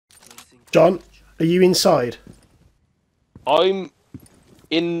John, are you inside? I'm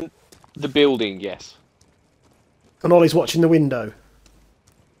in the building, yes. And Ollie's watching the window.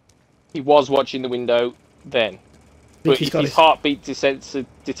 He was watching the window then. But he's if got his his- heartbeat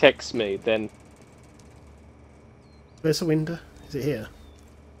detects me, then... Where's the window? Is it here?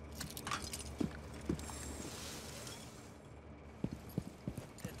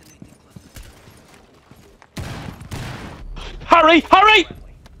 Hurry! Hurry!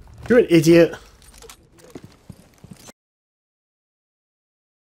 You're an idiot.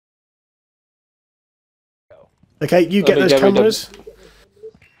 Okay, you get those cameras.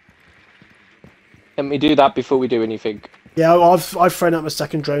 Let me do that before we do anything. Yeah, I've thrown out my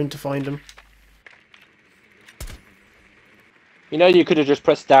second drone to find them. You know, you could have just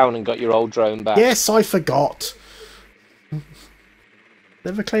pressed down and got your old drone back. Yes, I forgot.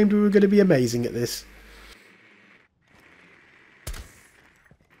 Never claimed we were going to be amazing at this.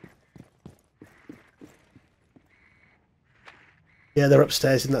 Yeah, they're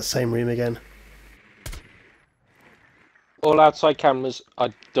upstairs in that same room again. All outside cameras are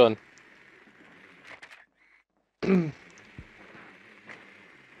done.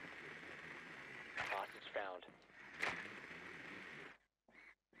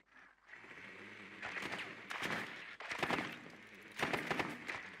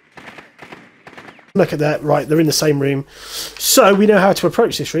 Look at that. Right, they're in the same room. So we know how to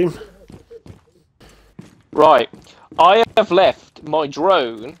approach this room. Right. I have left my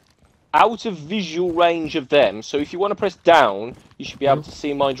drone out of visual range of them, so if you want to press down, you should be able to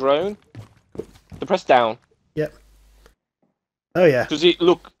see my drone. So press down. Yep. Oh yeah. Does it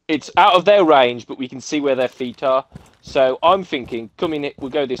look? It's out of their range, but we can see where their feet are. So I'm thinking, come in it.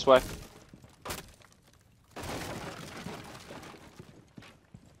 We'll go this way.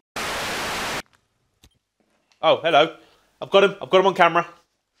 Oh, hello. I've got him. I've got him on camera.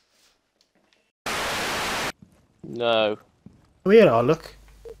 No. Oh, here are, look.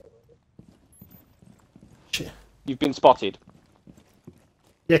 Shit. You've been spotted.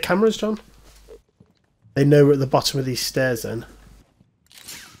 Yeah, cameras, John. They know we're at the bottom of these stairs then.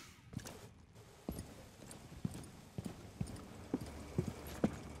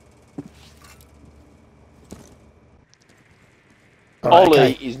 Alright, Ollie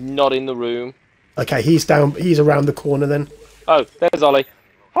okay. is not in the room. Okay, he's down. He's around the corner then. Oh, there's Ollie.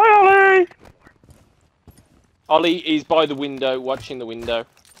 Hi, Ollie! Ollie is by the window, watching the window.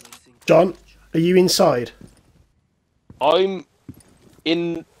 John, are you inside? I'm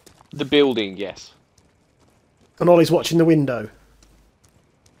in the building, yes. And Ollie's watching the window.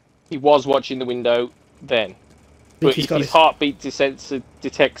 He was watching the window then. But he's if got his his- heartbeat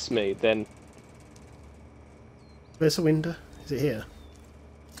detects me, then... Where's the window? Is it here?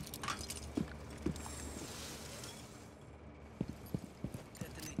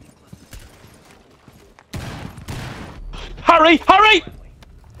 Hurry! Hurry!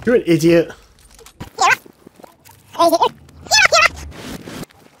 You're an idiot.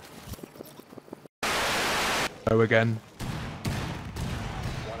 Oh, again.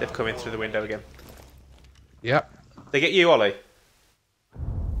 They've come in through the window again. Yep. They get you, Ollie.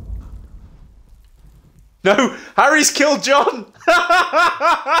 No! Harry's killed John!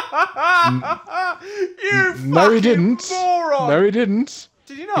 You No, he fucking didn't. moron! No, he didn't.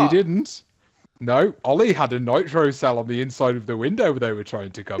 Did you not? He didn't. No, Ollie had a nitro cell on the inside of the window they were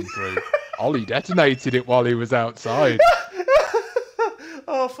trying to come through. Ollie detonated it while he was outside.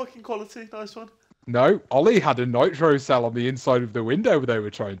 Oh, fucking quality. Nice one. No, Ollie had a nitro cell on the inside of the window they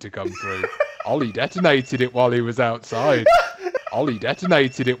were trying to come through. Ollie detonated it while he was outside. Ollie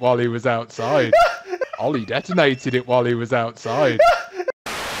detonated it while he was outside. Ollie detonated it while he was outside.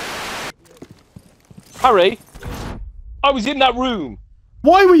 Hurry! I was in that room!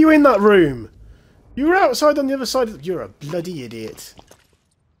 Why were you in that room? You were outside on the other side of... You're a bloody idiot.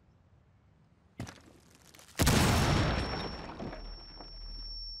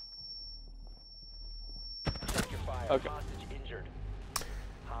 Okay.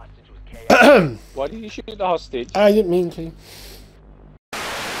 Why did you shoot the hostage? I didn't mean to.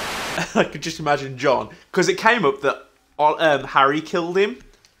 I could just imagine John, because it came up that Harry killed him,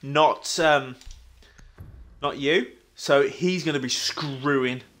 not you. So he's going to be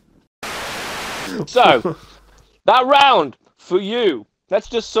screwing. So, that round, for you, let's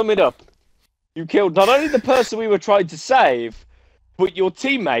just sum it up. You killed not only the person we were trying to save, but your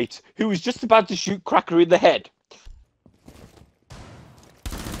teammate, who was just about to shoot Cracker in the head.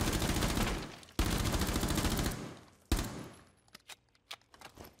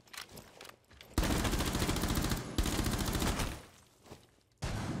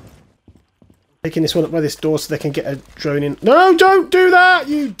 Taking this one up by this door so they can get a drone in. No, don't do that,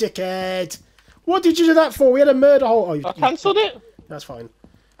 you dickhead! What did you do that for? We had a murder hole. Oh, I cancelled it. That's fine.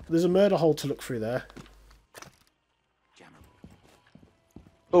 There's a murder hole to look through there.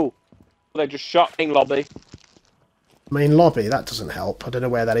 Oh, they just shot in lobby. Main lobby, that doesn't help. I don't know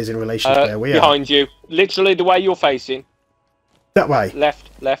where that is in relation to where we are. Behind you. Literally the way you're facing. That way. Left,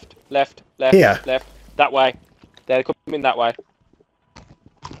 left, left, left, Here. left. That way. They're coming that way.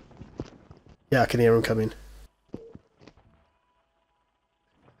 Yeah, I can hear them coming.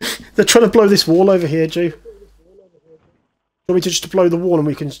 They're trying to blow this wall over here, Drew. Do you want me to just blow the wall and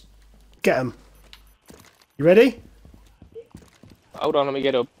we can get them? You ready? Hold on, let me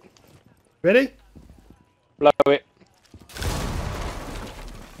get up. Ready? Blow it.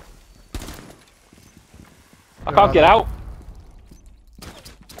 I can't get out.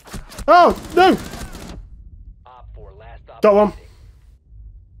 Oh, no! Got one.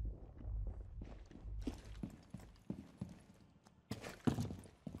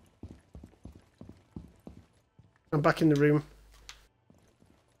 I'm back in the room.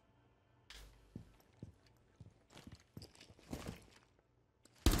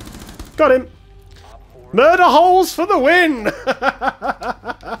 Got him! Murder holes for the win!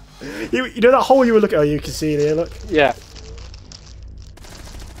 you know that hole you were looking at? Oh, you can see it here, look. Yeah.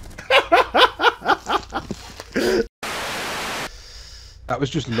 That was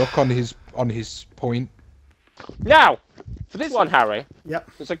just luck on his point. Now, for this one, Harry,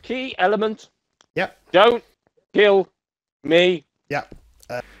 Yep. there's a key element. Yep. Don't kill me. Yep.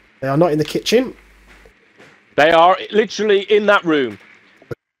 They are not in the kitchen. They are literally in that room.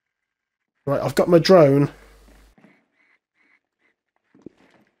 Right, I've got my drone.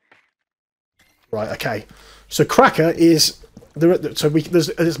 Right, okay. So Cracker is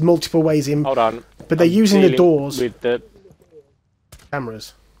there's multiple ways in, Hold on. but they're using the dealing doors, with the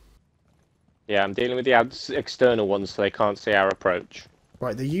cameras. Yeah, I'm dealing with the external ones so they can't see our approach.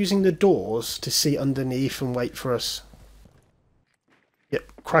 Right, they're using the doors to see underneath and wait for us. Yep,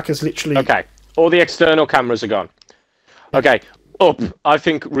 Cracker's literally... Okay, all the external cameras are gone. Okay, up. I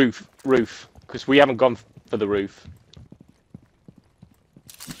think roof, because we haven't gone for the roof.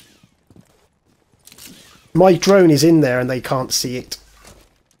 My drone is in there and they can't see it.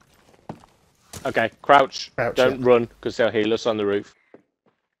 Okay, crouch. Crouch, Don't yeah. run, because they'll heal us on the roof.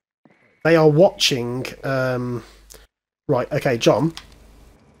 They are watching... Right, okay, John.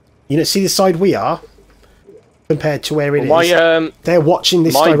 You know, see the side we are? Compared to where it is. They're watching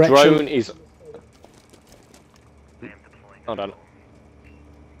this my direction. My drone is... Hold on.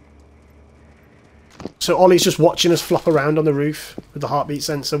 So Ollie's just watching us flop around on the roof with the heartbeat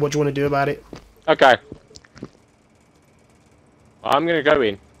sensor. What do you want to do about it? Okay. I'm going to go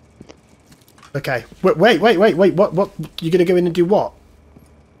in. Okay. Wait. What? You're going to go in and do what?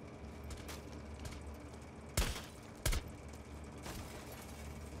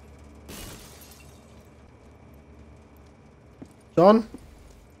 John?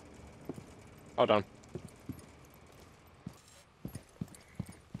 Hold on.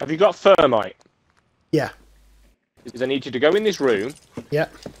 Have you got thermite? Yeah. Because I need you to go in this room. Yeah.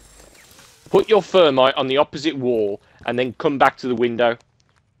 Put your thermite on the opposite wall and then come back to the window.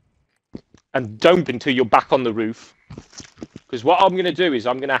 And don't until you're back on the roof. Because what I'm going to do is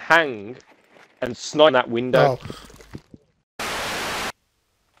I'm going to hang and snipe that window. I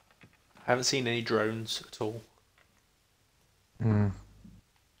haven't seen any drones at all.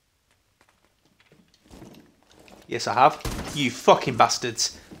 Yes, I have. You fucking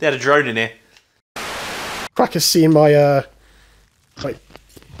bastards. They had a drone in here. Cracker's seeing my, Wait.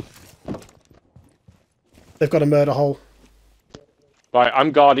 They've got a murder hole. Right,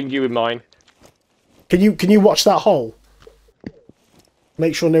 I'm guarding you with mine. Can you watch that hole?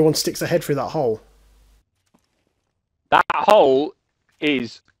 Make sure no one sticks a head through that hole. That hole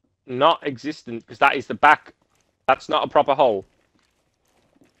is not existent because that is the back. That's not a proper hole.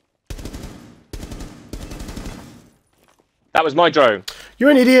 That was my drone. You're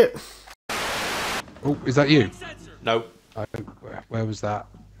an idiot. Oh, is that you? No. Where was that?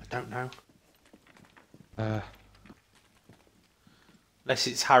 I don't know. Uh, Unless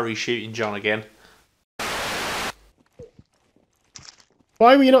it's Harry shooting John again.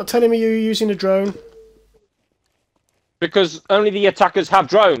 Why were you not telling me you were using a drone? Because only the attackers have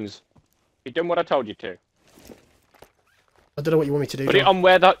drones. You've done what I told you to. I don't know what you want me to do. Put it John. on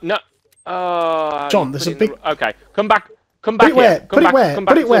where the... No. John, there's a big... Okay, come back. Come Put back it where? here. Put it where? Come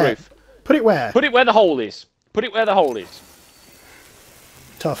back Put it to the where? roof. Put it where? Put it where the hole is. Put it where the hole is.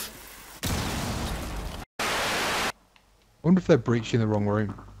 Tough. I wonder if they're breaching the wrong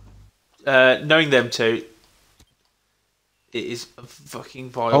room. Knowing them two, It is a fucking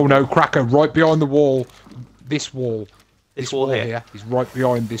vile. Oh no, Cracker, right behind the wall. This wall. This wall here. He's right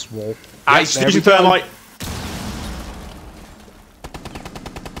behind this wall. Hey, stupid thermite!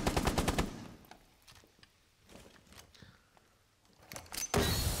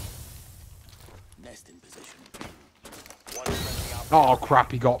 Nest in position. Oh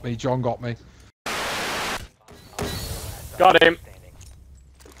crap, he got me. John got me. Got him.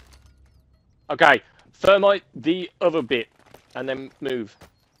 Okay, thermite the other bit, and then move.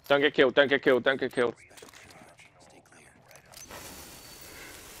 Don't get killed, don't get killed, don't get killed.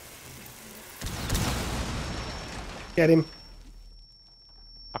 Get him.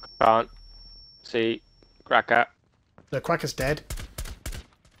 I can't see Cracker. The Cracker's dead.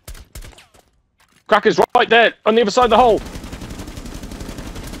 Cracker's right there, on the other side of the hole.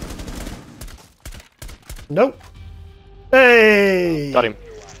 Nope. Hey! Got him.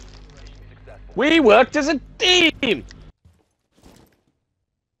 We worked as a team!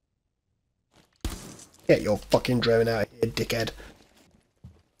 Get your fucking drone out of here, dickhead.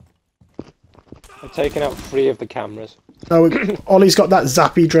 I've taken out 3 of the cameras. Oh, Ollie's got that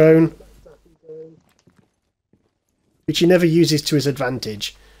zappy drone, which he never uses to his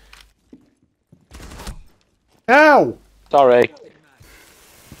advantage. Ow! Sorry.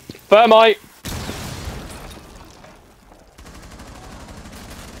 Thermite!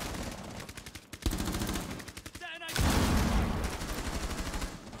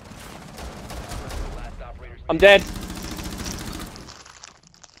 I'm dead.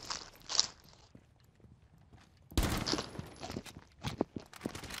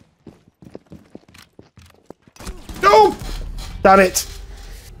 No! Damn it!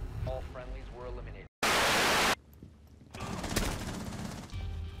 All friendlies were eliminated.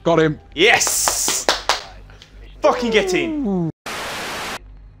 Got him. Yes! Fucking get in.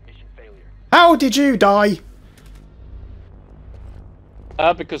 Mission failure. How did you die?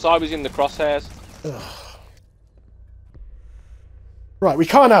 Because I was in the crosshairs. Right, we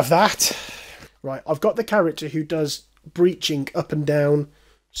can't have that. Right, I've got the character who does breaching up and down.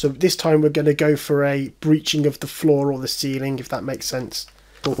 So this time we're going to go for a breaching of the floor or the ceiling, if that makes sense.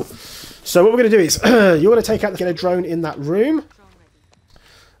 Cool. So what we're going to do is, you're going to take out the drone in that room.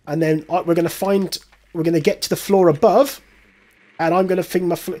 And then we're going to get to the floor above. And I'm going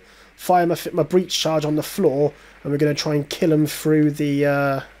to fire my breach charge on the floor. And we're going to try and kill them through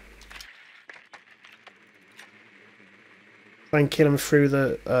the... Try and kill them through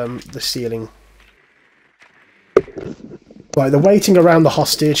the ceiling. Right, they're waiting around the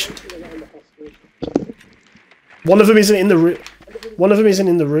hostage. One of them isn't in the room. One of them isn't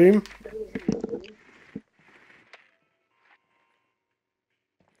in the room.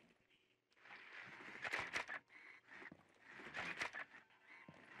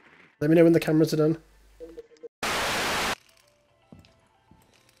 Let me know when the cameras are done.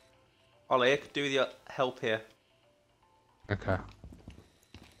 Ollie, I could do with your help here. Okay.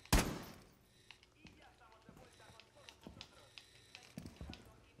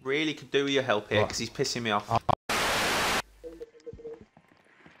 Really could do with your help here because he's pissing me off.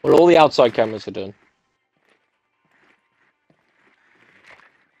 Well, all the outside cameras are done.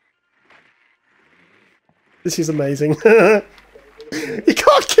 This is amazing. He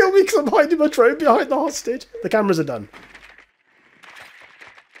can't kill me because I'm hiding my drone behind the hostage. The cameras are done.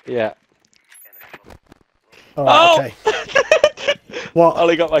 Yeah. Alright, okay. What?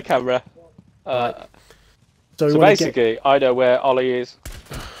 Ollie got my camera. So basically, I know where Ollie is.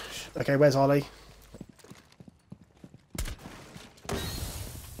 Okay, where's Ollie?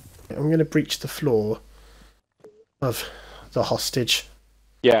 I'm going to breach the floor of the hostage.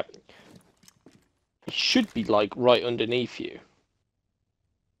 Yeah. He should be, like, right underneath you.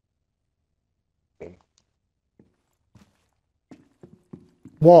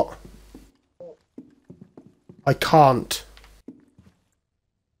 What? I can't.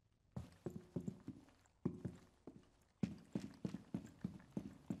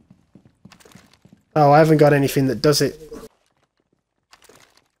 Oh, I haven't got anything that does it.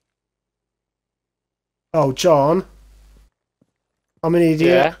 Oh, John. I'm an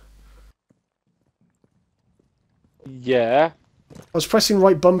idiot. Yeah. I was pressing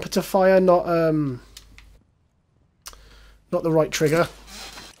right bumper to fire, not the right trigger.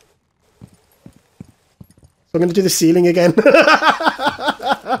 So I'm going to do the ceiling again.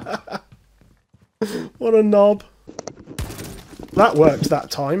 What a knob. That worked that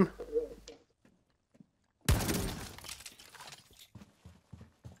time.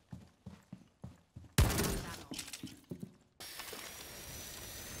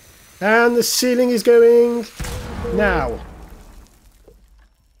 And the ceiling is going now.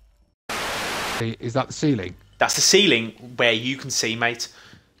 Is that the ceiling? That's the ceiling where you can see, mate.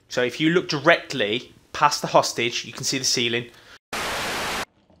 So if you look directly past the hostage, you can see the ceiling.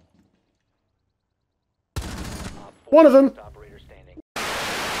 One of them. Operator standing.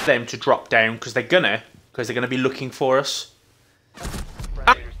 Them to drop down because they're gonna be looking for us.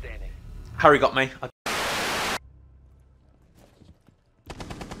 Operator standing. Harry got me.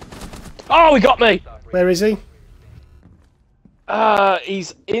 Oh, he got me! Where is he?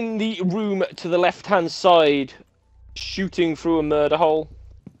 He's in the room to the left-hand side, shooting through a murder hole.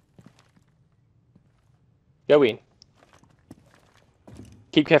 Go in.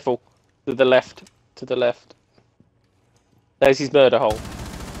 Keep careful. To the left. To the left. There's his murder hole.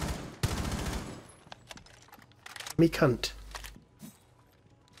 Me cunt.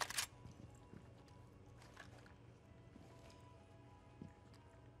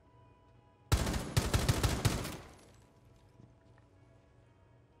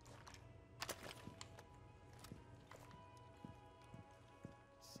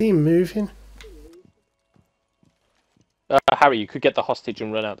 See him moving? Harry, you could get the hostage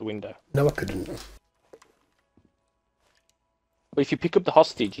and run out the window. No, I couldn't. But if you pick up the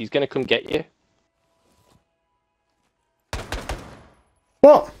hostage, he's going to come get you.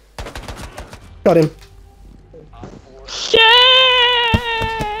 What? Got him.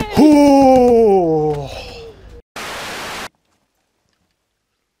 Yeah! Ooh.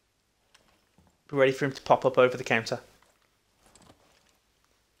 Be ready for him to pop up over the counter.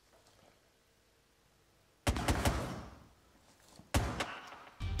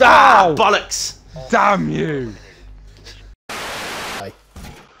 Ah, bollocks! Damn you!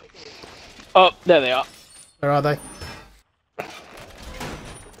 Oh, there they are. Where are they?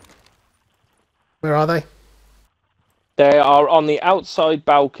 Where are they? They are on the outside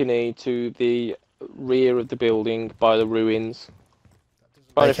balcony to the rear of the building by the ruins.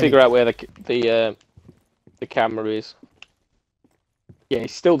 Trying to make figure any- out where the camera is. Yeah,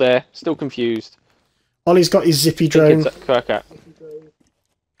 he's still there, still confused. Ollie's got his zippy Think drone. it's a Cracker.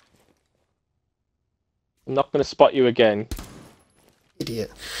 I'm not going to spot you again.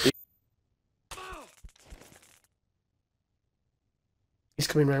 Idiot. He's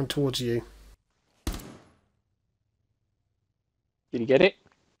coming round towards you. Did you get it?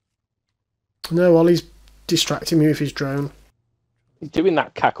 No, Ollie's distracting me with his drone. He's doing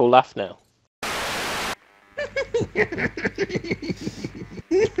that cackle laugh now.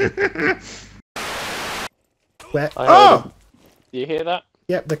 Where? I heard Oh! him. Do you hear that?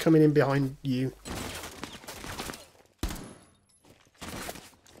 Yep, they're coming in behind you.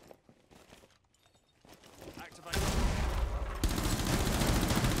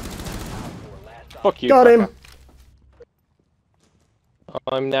 Fuck you. Got him. Cracker.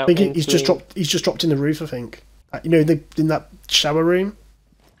 I'm now. I think he's just entering- dropped. He's just dropped in the roof. I think. You know, in that shower room.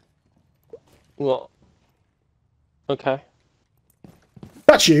 What? Okay.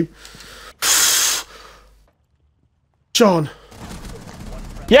 That's you, John.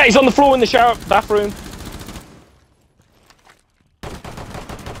 Yeah, he's on the floor in the shower bathroom.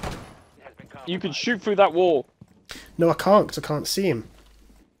 You can shoot through that wall. No, I can't because I can't see him.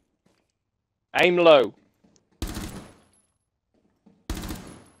 Aim low.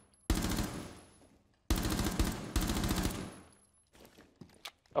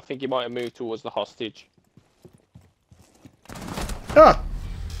 I think he might have moved towards the hostage. Ah,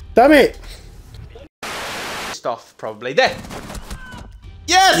 damn it! Stuff probably there.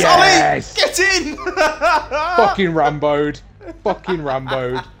 Yes, Yes! Ollie, get in! Fucking Rambo'd. Fucking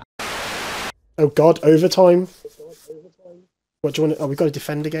Rambo'd. Oh God, overtime. What do you want? Oh, we got to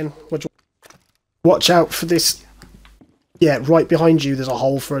defend again. What do you... Watch out for this. Yeah, right behind you. There's a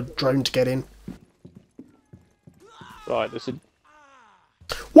hole for a drone to get in. Right, there's a...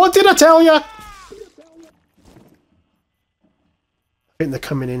 What did I tell you? I think they're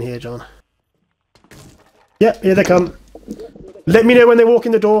coming in here, John. Yep, here they come. Let me know when they walk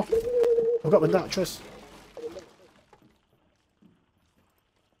in the door. I've got my mattress.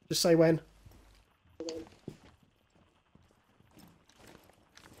 Just say when.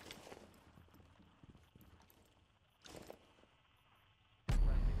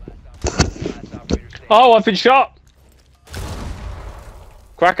 Oh, I've been shot!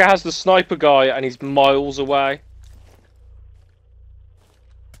 Cracker has the sniper guy and he's miles away.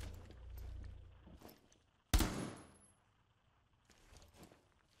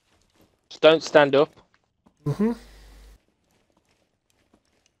 Just don't stand up. Mm-hmm.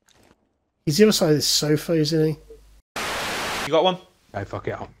 He's the other side of this sofa, isn't he? You got one? Hey, fuck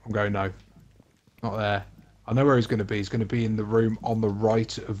it. I'm going no. Not there. I know where he's going to be. He's going to be in the room on the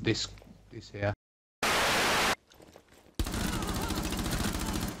right of this here.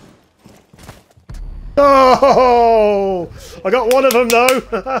 Oh! I got one of them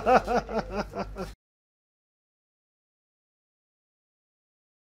though.